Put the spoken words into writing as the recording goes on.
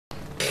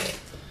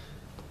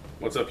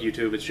What's up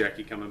YouTube, it's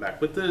Jackie coming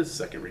back with the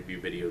second review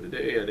video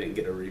today. I didn't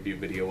get a review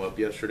video up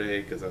yesterday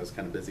because I was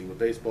kind of busy with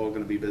baseball.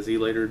 Going to be busy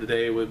later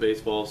today with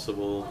baseball, so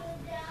we'll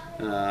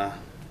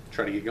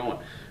try to get going.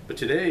 But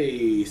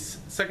today's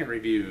second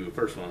review,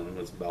 first one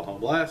was Valhalla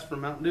Blast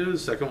from Mountain Dew.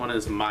 Second one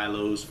is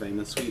Milo's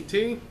Famous Sweet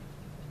Tea.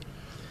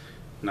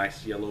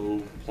 Nice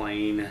yellow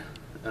plain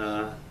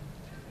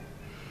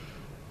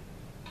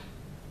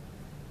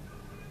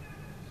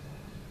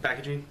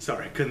packaging.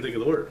 Sorry, I couldn't think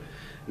of the word.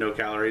 No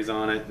calories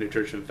on it.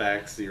 Nutrition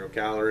facts: 0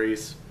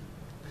 calories,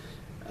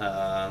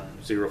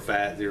 0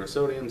 fat, 0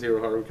 sodium,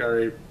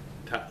 0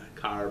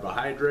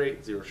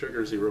 carbohydrate, 0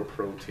 sugar, 0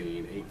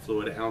 protein. 8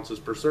 fluid ounces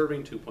per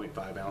serving,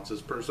 2.5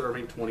 ounces per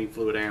serving, 20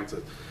 fluid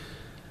ounces.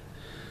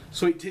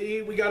 Sweet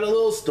tea. We got a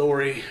little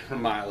story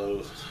from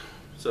Milo's.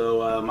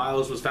 So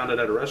Milo's was founded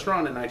at a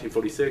restaurant in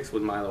 1946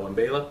 with Milo and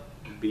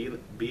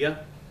Bea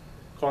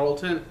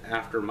Carlton.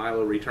 After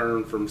Milo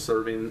returned from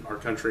serving our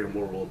country in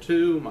World War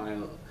II,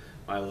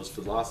 Milo's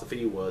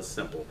philosophy was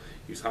simple: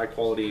 use high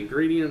quality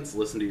ingredients,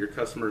 listen to your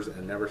customers,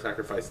 and never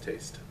sacrifice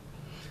taste.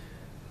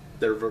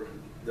 Their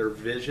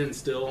vision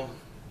still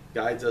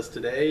guides us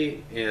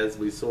today as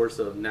we source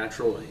of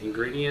natural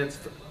ingredients,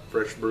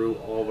 fresh brew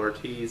all of our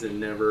teas, and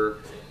never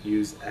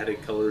use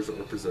added colors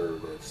or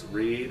preservatives.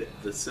 Read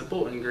the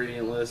simple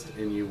ingredient list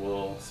and you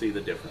will see the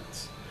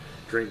difference.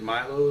 Drink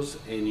Milo's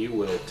and you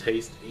will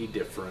taste a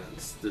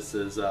difference. This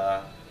is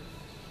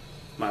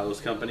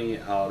Milo's company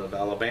out of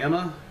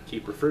Alabama.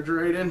 Keep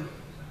refrigerated.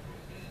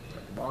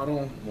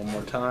 Bottle one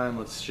more time.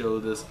 Let's show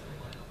this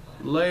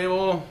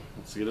label.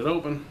 Let's get it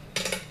open.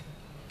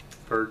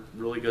 Heard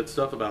really good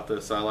stuff about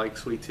this. I like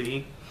sweet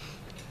tea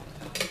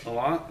a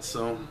lot,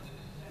 so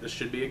this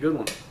should be a good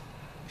one.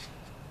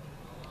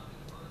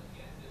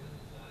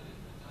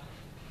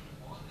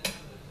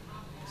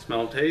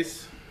 Smell and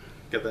taste.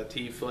 Got that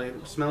tea flavor,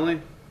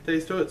 smelling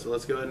taste to it. So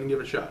let's go ahead and give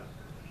it a shot.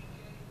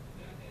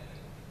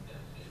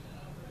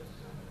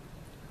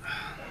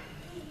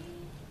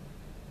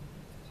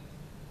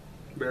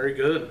 Very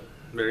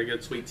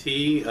good sweet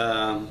tea.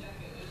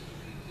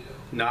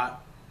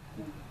 Not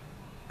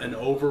an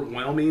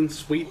overwhelming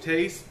sweet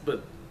taste,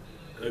 but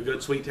a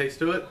good sweet taste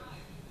to it.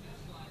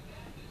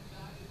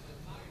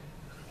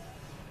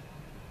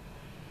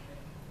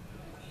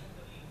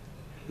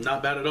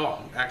 Not bad at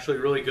all. Actually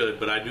really good,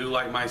 but I do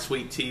like my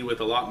sweet tea with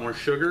a lot more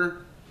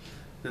sugar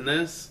than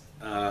this.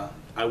 I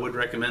would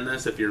recommend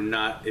this if you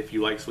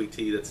like sweet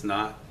tea that's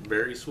not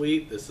very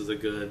sweet. This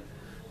would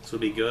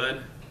be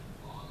good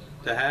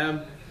to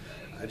have.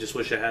 I just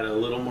wish I had a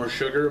little more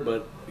sugar,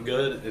 but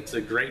good. It's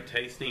a great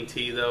tasting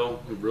tea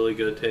though, really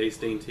good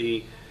tasting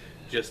tea.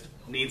 Just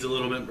needs a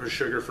little bit more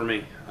sugar for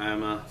me.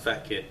 I'm a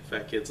fat kid.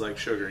 Fat kids like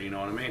sugar, you know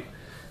what I mean?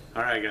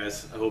 Alright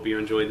guys, I hope you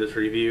enjoyed this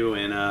review,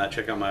 and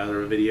check out my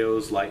other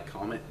videos. Like,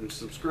 comment, and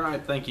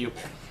subscribe. Thank you.